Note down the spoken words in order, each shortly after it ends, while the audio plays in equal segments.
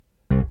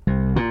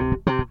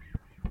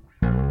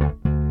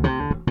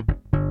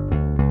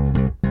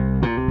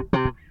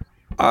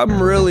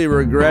I'm really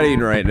regretting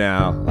right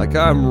now. Like,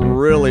 I'm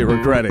really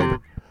regretting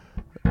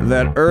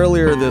that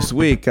earlier this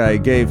week I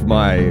gave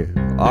my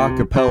a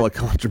cappella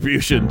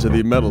contribution to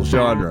the metal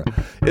genre.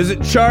 Is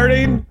it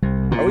charting?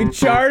 Are we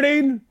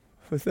charting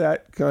with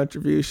that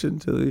contribution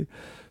to the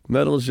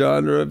metal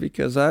genre?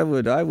 Because I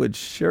would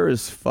sure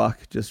as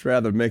fuck just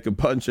rather make a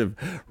bunch of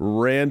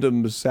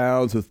random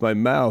sounds with my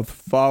mouth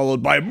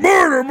followed by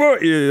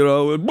murder, you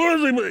know,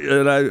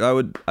 and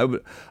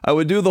I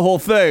would do the whole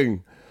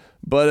thing.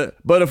 But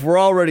if we're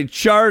already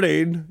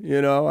charting,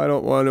 you know, I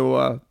don't want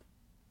to.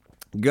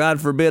 God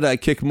forbid I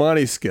kick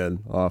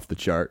Måneskin off the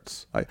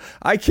charts.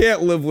 I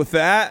can't live with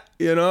that,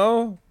 you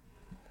know.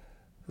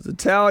 Because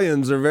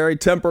Italians are very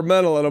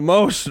temperamental and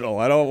emotional.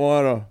 I don't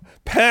want to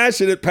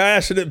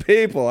passionate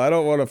people. I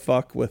don't want to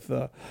fuck with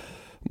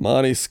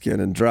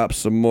Måneskin and drop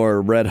some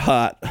more red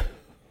hot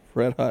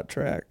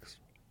tracks.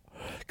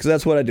 Because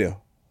that's what I do.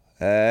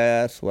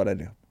 That's what I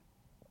do.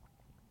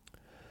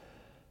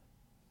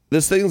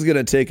 This thing's going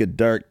to take a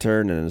dark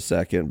turn in a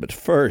second, but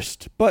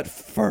first,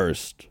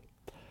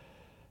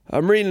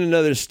 I'm reading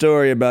another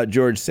story about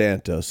George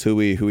Santos, who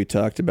we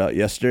talked about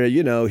yesterday.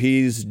 You know,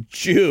 he's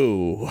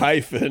Jew-ish,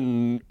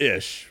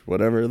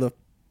 whatever the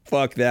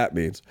fuck that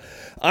means.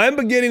 I'm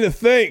beginning to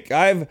think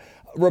I'm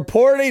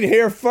reporting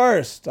here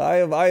first. I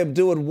am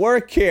doing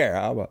work here.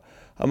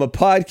 I'm a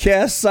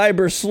podcast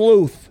cyber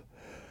sleuth.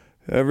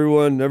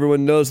 Everyone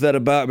knows that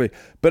about me.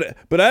 But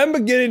I'm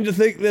beginning to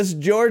think this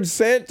George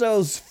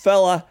Santos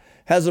fella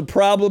has a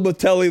problem with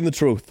telling the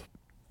truth.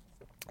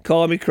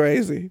 Call me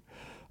crazy.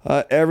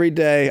 Every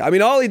day. I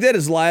mean, all he did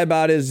is lie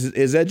about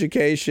his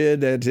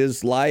education and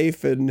his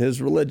life and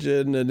his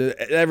religion and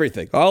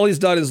everything. All he's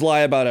done is lie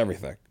about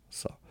everything.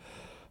 So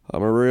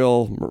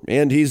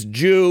and he's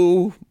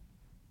Jew,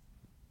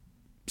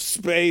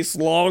 space,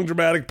 long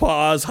dramatic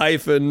pause,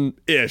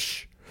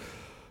 hyphen-ish.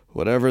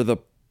 Whatever the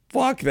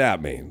fuck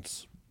that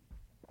means.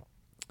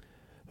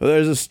 Well,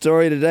 there's a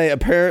story today.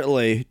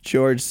 Apparently,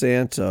 George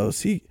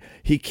Santos, he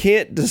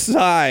can't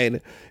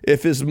decide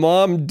if his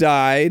mom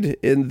died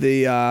in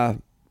the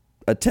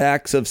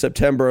attacks of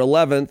September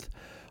 11th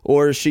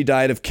or she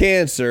died of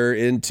cancer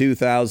in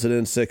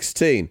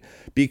 2016,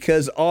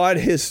 because on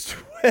his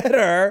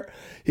Twitter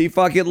he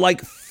fucking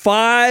like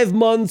 5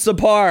 months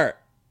apart,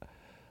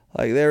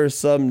 like there's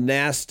some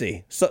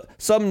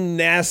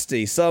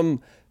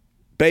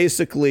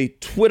basically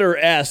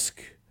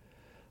Twitter-esque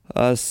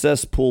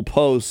cesspool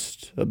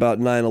post about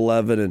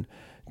 9/11, and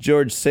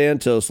George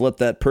Santos let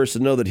that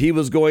person know that he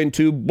was going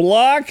to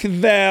block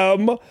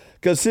them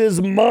because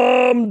his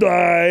mom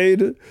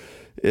died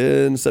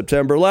in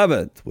September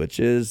 11th, which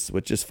is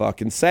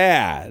fucking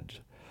sad.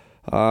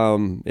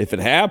 If it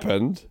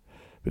happened,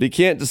 but he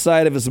can't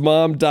decide if his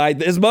mom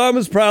died. His mom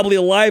is probably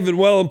alive and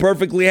well and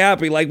perfectly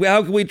happy. Like,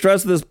 how can we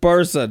trust this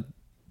person?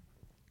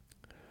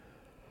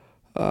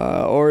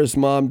 Or his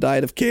mom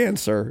died of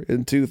cancer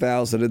in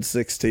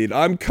 2016.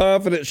 I'm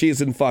confident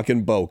she's in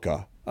fucking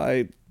Boca.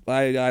 I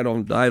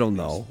don't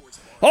know.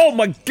 Oh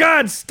my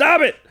God!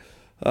 Stop it!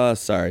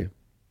 Sorry.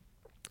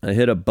 I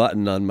hit a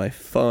button on my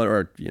phone, or,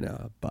 a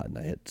button.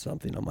 I hit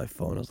something on my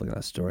phone. I was looking at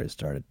a story. It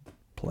started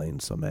playing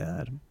some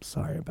ad. I'm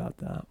sorry about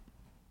that.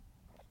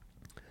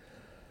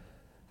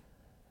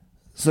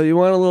 So you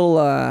want a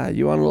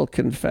little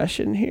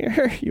confession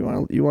here? You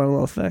want a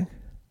little thing?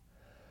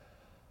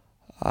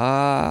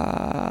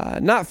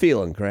 Not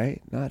feeling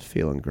great.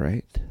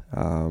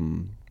 A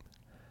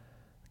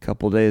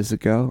couple days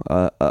ago,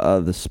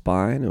 the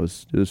spine. It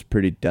was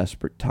pretty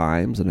desperate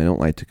times, and I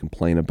don't like to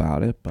complain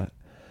about it, but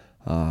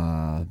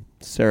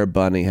Sarah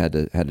Bunny had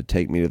to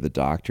take me to the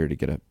doctor to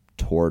get a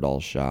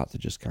Toradol shot to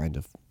just kind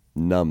of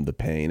numb the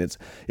pain.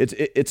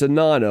 It's a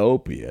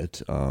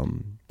non-opiate.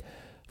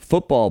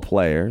 Football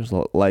players,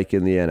 like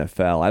in the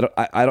NFL,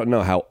 I don't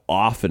know how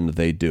often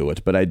they do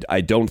it, but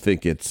I don't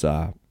think it's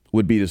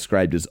would be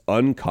described as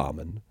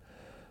uncommon.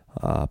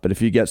 But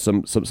if you get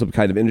some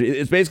kind of injury,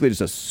 it's basically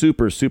just a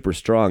super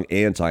strong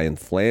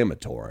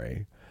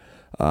anti-inflammatory.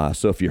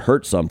 So if you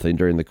hurt something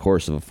during the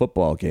course of a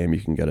football game, you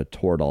can get a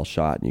Toradol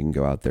shot and you can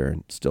go out there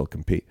and still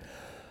compete.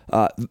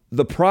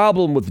 The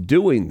problem with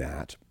doing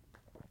that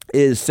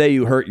is, say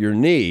you hurt your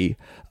knee,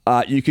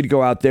 you could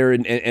go out there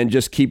and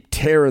just keep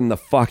tearing the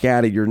fuck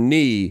out of your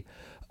knee,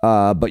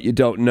 but you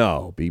don't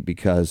know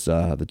because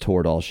the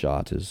Toradol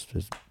shot is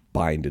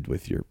binded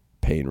with your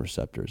pain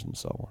receptors and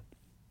so on.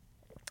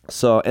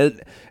 So,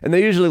 and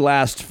they usually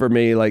last for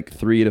me like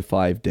 3 to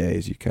 5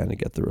 days. You kind of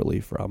get the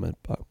relief from it,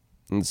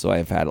 and so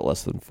I've had it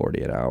less than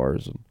 48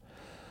 hours. And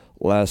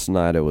last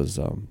night I was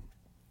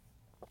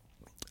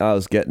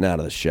getting out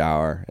of the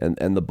shower,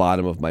 and the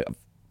bottom of my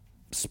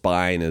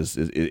spine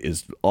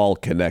is all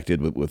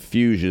connected with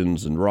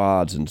fusions and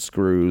rods and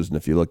screws. And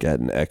if you look at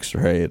an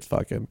X-ray, it's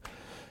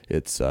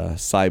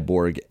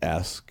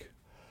cyborg-esque.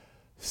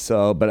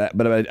 So, but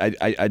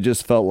I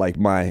just felt like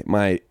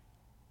my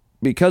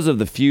because of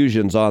the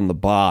fusions on the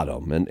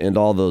bottom and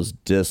all those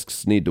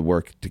discs need to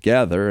work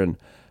together. And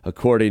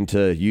according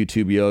to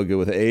YouTube Yoga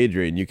with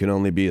Adriene, you can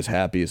only be as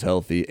happy and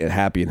healthy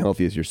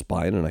as your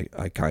spine. And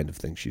I kind of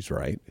think she's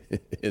right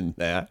in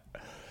that.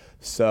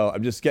 So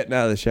I'm just getting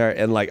out of the shower,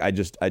 and like I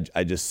just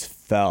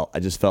felt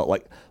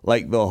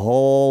like the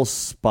whole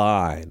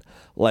spine,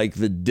 like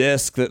the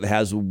disc that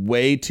has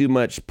way too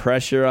much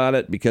pressure on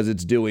it because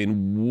it's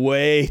doing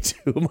way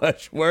too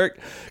much work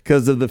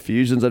because of the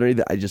fusions underneath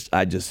it.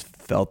 I just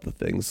felt the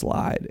thing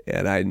slide,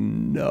 and I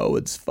know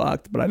it's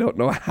fucked, but I don't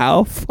know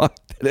how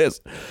fucked it is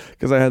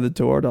because I had the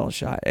Toradol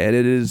shot, and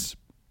it is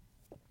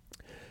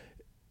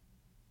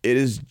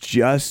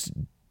just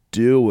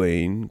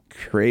doing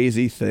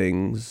crazy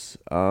things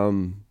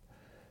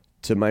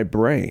to my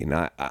brain.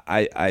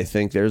 I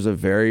think there's a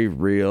very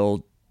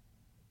real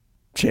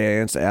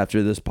chance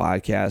after this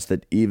podcast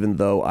that even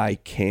though I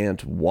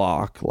can't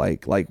walk,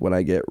 like when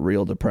I get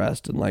real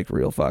depressed and like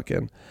real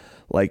fucking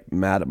like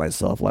mad at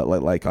myself,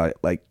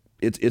 like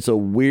it's a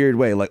weird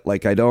way,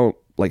 like I don't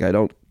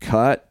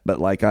cut, but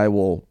like I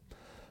will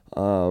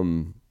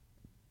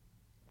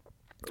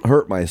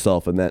hurt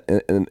myself in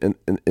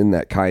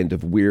that kind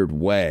of weird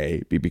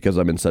way because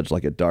I'm in such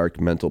like a dark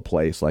mental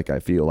place. Like I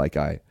feel like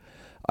I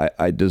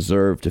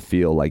deserve to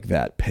feel like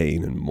that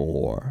pain and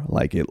more,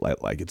 like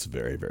it's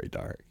very, very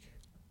dark.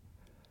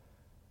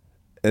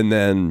 And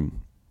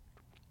then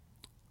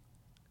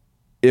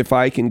if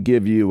I can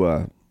give you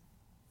and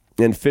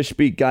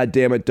Fishbeat,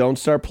 goddammit, don't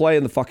start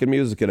playing the fucking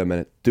music in a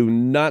minute. Do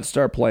not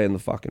start playing the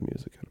fucking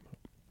music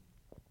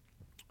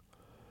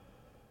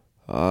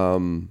in a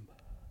minute.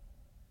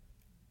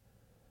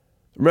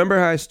 Remember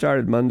how I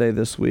started Monday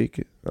this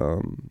week,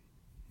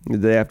 the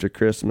day after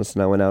Christmas,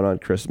 and I went out on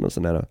Christmas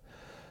and had a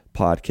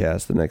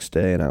podcast the next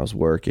day, and I was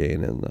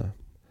working, and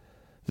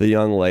the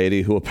young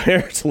lady who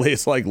apparently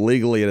is like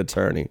legally an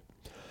attorney,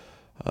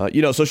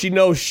 so she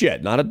knows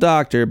shit, not a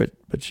doctor, but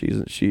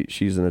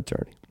she's an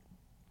attorney.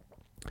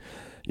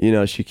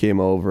 She came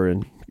over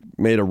and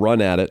made a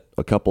run at it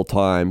a couple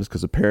times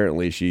because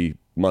apparently she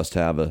must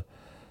have a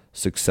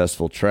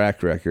successful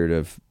track record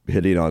of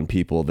hitting on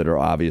people that are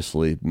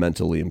obviously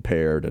mentally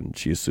impaired, and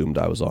she assumed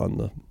I was on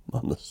the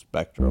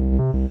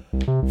spectrum.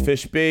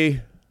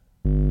 Fishby,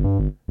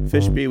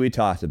 we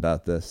talked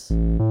about this.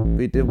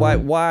 We did.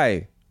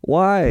 Why?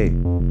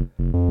 On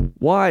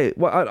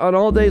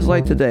all days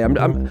like today,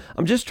 I'm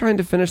just trying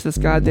to finish this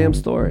goddamn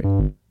story.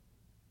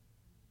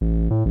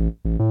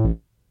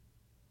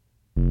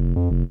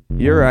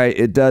 You're right.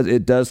 It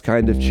does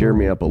kind of cheer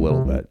me up a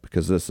little bit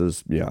because this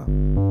is, yeah.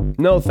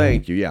 No,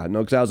 thank you. Yeah, no,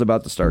 because I was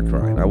about to start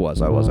crying. I was.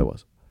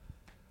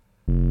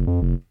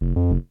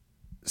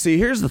 See,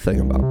 here's the thing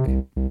about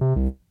me.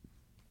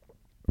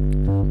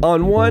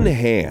 On one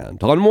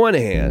hand,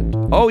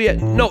 oh yeah,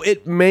 no,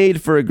 it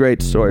made for a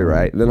great story,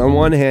 right? And then on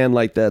one hand,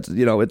 like that's,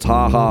 it's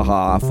ha ha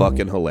ha,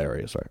 fucking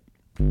hilarious, right?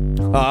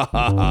 Ha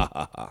ha ha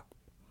ha ha.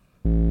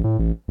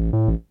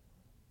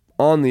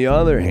 On the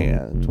other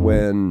hand,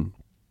 when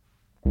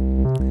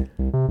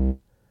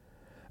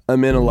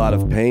I'm in a lot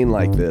of pain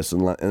like this,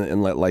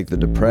 and like the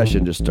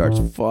depression just starts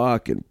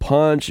fucking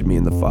punching me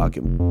in the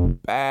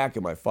fucking back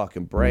of my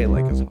fucking brain,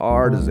 like as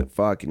hard as it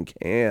fucking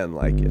can,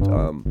 like it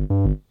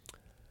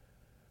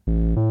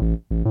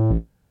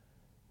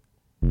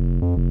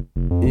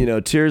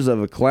Tears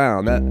of a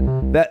Clown,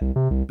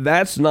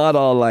 that's not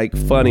all like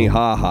funny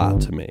ha-ha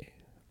to me.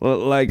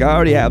 Like I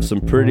already have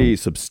some pretty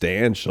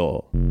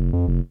substantial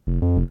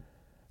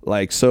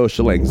like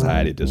social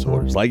anxiety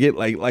disorders. Like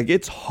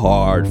it's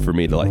hard for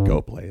me to like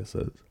go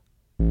places.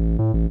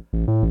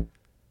 And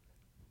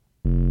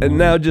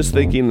now just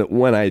thinking that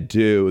when I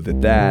do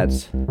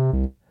that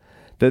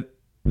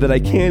I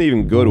can't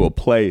even go to a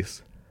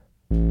place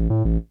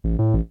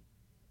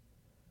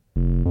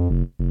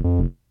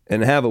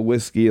and have a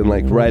whiskey and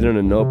like write in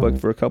a notebook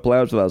for a couple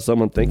hours without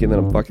someone thinking that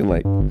I'm fucking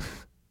like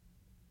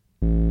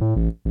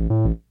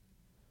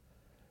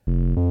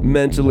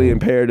mentally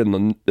impaired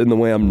in the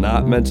way I'm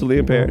not mentally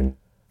impaired.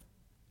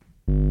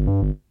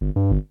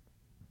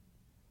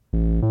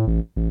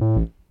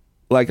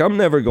 Like I'm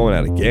never going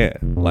out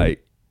again.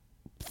 Like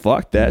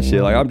fuck that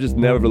shit. Like I'm just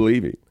never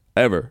leaving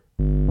ever.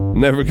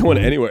 Never going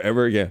anywhere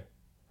ever again.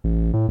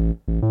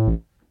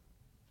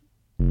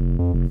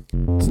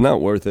 It's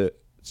not worth it.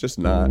 It's just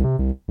not.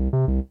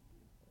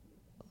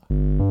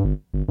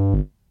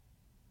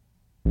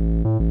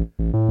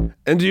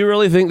 And do you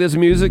really think this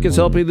music is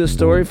helping this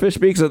story, Fishbeak?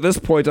 Because at this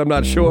point, I'm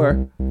not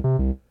sure.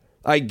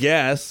 I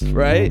guess,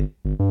 right?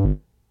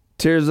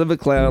 Tears of a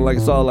Clown, like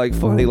it's all like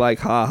funny, like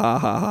ha ha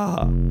ha ha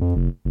ha.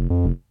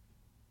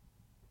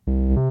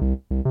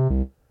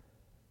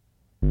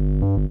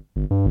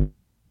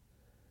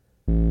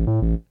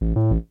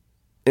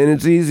 And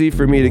it's easy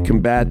for me to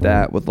combat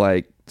that with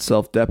like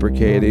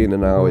self-deprecating,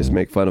 and I always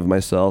make fun of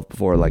myself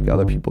before like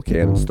other people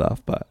can and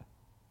stuff, but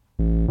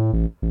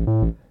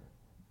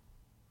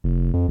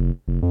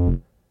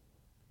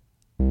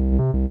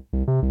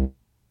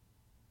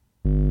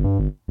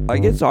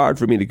like it's hard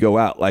for me to go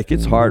out. Like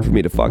it's hard for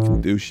me to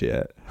fucking do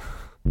shit.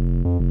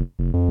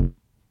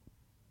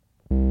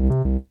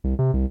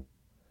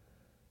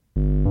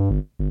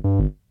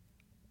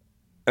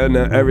 And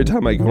every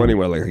time I go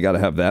anywhere, like I gotta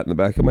have that in the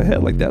back of my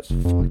head. Like that's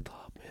fucked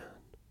up, man.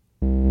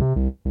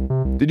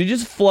 Did you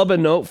just flub a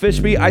note,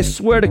 Fishby? I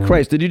swear to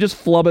Christ, did you just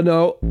flub a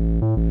note?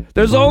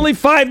 There's only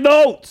 5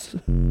 notes.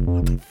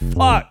 What the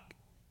fuck?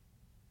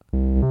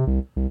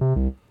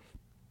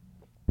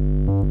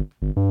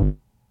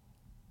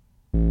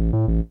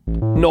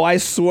 No, I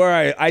swear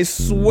I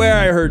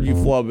heard you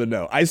flub a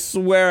note. I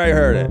swear I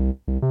heard it.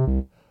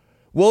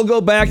 We'll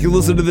go back and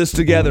listen to this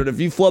together, and if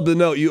you flub the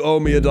note, you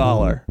owe me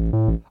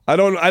 $1. I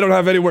don't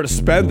have anywhere to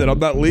spend it. I'm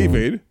not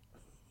leaving.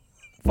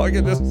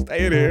 Fucking just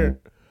staying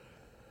here.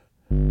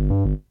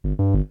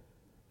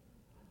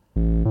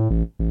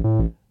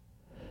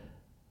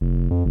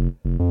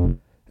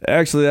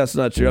 Actually, that's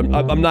not true.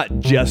 I'm not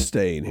just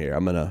staying here.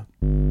 I'm gonna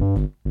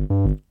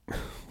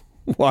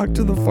walk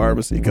to the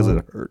pharmacy because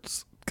it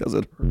hurts.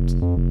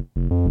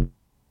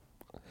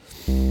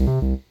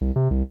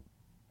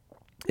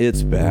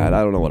 It's bad.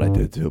 I don't know what I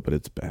did to it, but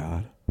it's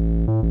bad.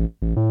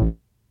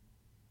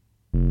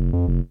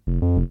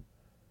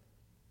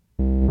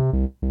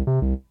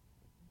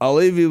 I'll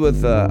leave you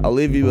with a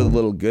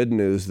little good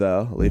news,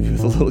 though. I'll leave you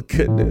with a little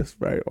good news,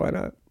 right? Why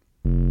not?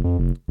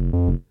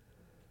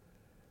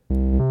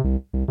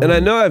 And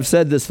I know I've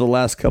said this the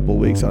last couple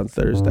weeks on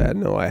Thursday. I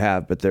know I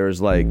have, but there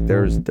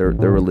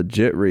were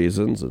legit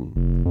reasons,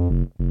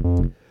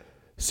 and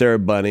Sarah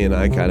Bunny and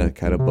I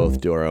kind of both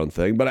do our own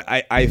thing. But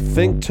I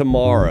think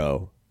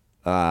tomorrow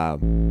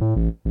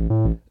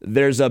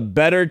there's a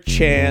better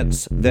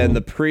chance than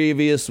the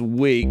previous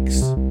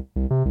weeks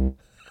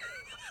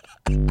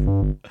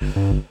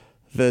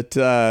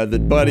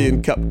that Bunny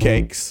and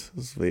Cupcakes,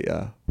 as we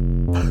are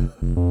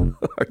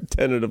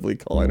tentatively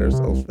calling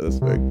ourselves for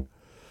this week.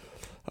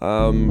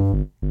 I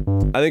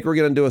think we're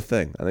gonna do a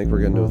thing.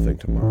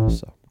 Tomorrow.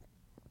 So,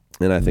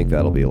 and I think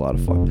that'll be a lot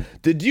of fun.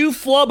 Did you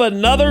flub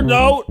another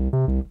note?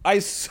 I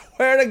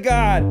swear to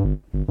God.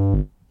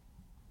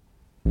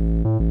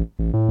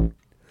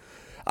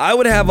 I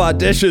would have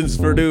auditions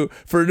for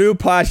new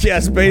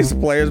podcast bass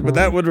players, but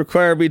that would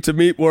require me to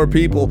meet more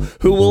people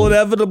who will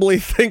inevitably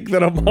think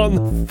that I'm on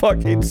the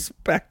fucking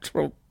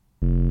spectrum.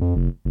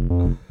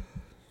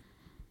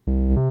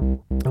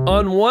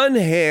 On one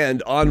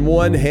hand,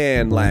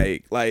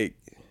 like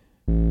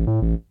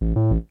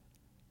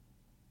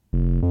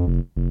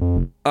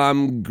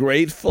I'm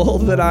grateful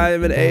that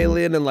I'm an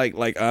alien, and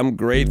like I'm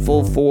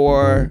grateful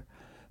for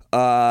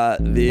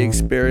the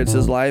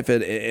experiences life,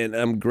 and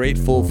I'm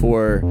grateful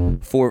for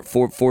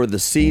the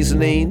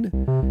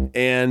seasoning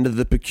and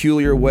the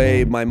peculiar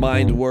way my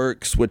mind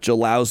works, which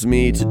allows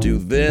me to do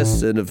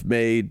this and have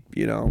made,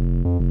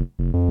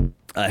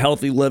 a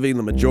healthy living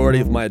the majority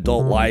of my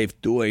adult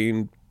life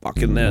doing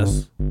fucking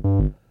this.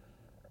 I'm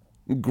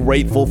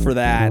grateful for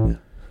that.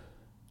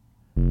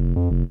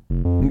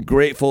 I'm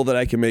grateful that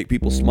I can make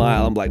people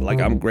smile. I'm like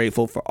I'm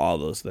grateful for all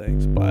those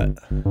things, but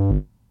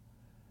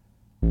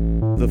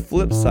the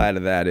flip side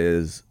of that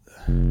is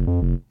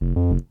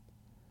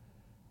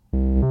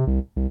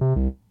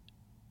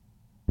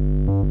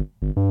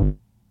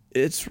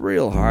it's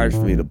real hard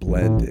for me to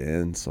blend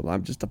in, so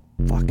I'm just a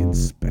fucking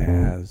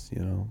spaz,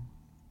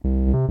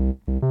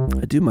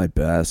 I do my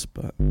best,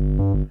 but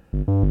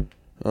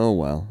oh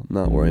well, I'm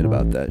not worrying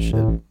about that shit.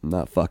 I'm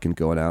not fucking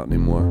going out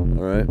anymore, all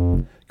right?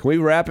 Can we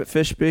wrap it,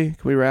 Fishby?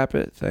 Can we wrap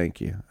it?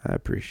 Thank you. I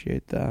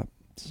appreciate that.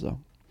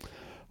 So,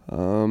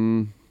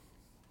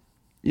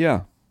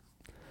 yeah.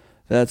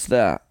 That's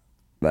that.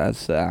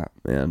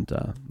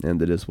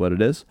 And it is what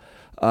it is.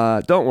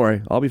 Don't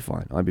worry. I'll be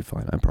fine. I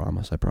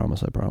promise. I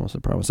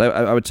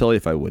would tell you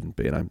if I wouldn't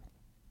be, and I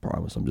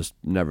promise I'm just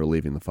never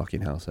leaving the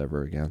fucking house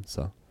ever again.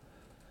 So,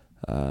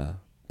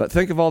 but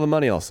think of all the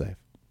money I'll save.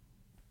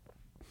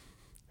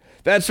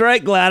 That's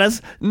right,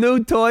 Gladys.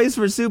 New toys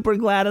for Super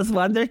Gladys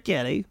Wonder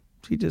Kitty.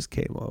 She just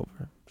came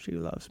over. She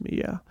loves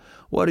me, yeah.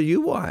 What do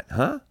you want,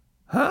 huh?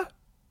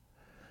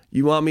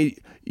 You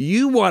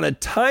want a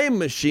time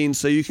machine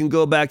so you can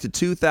go back to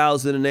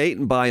 2008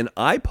 and buy an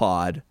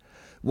iPod?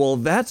 Well,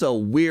 that's a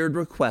weird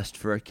request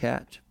for a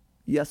cat.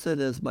 Yes, it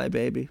is, my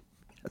baby.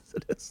 Yes,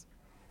 it is.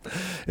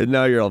 And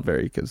now you're all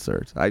very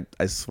concerned. I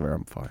swear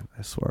I'm fine.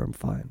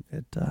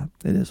 It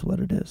is what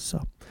it is.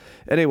 So,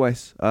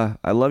 anyways,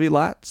 I love you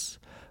lots.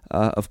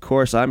 Of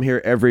course, I'm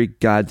here every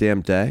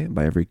goddamn day.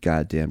 By every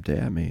goddamn day,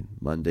 I mean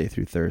Monday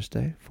through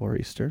Thursday, 4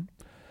 Eastern,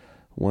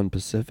 1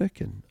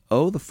 Pacific, and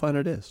the fun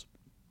it is.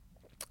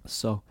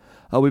 So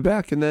I'll be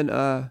back, and then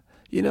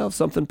if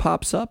something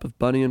pops up, if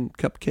Bunny and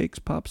Cupcakes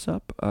pops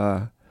up,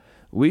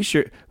 we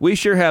sure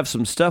have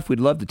some stuff we'd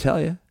love to tell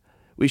you.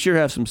 We sure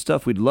have some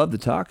stuff we'd love to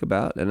talk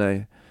about,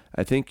 and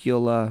I think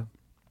you'll like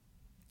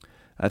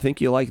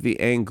the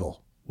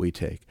angle we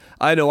take.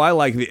 I know I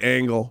like the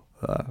angle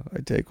I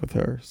take with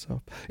her.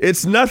 So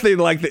it's nothing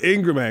like the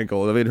Ingram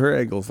angle. I mean, her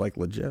angle's like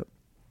legit.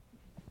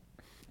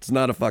 It's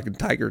not a fucking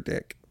tiger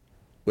dick,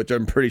 which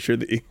I'm pretty sure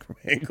the Ingram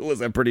angle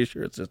is. I'm pretty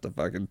sure it's just a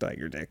fucking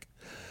tiger dick.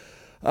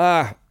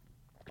 I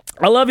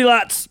love you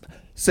lots.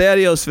 Say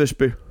adios,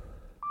 Fishby.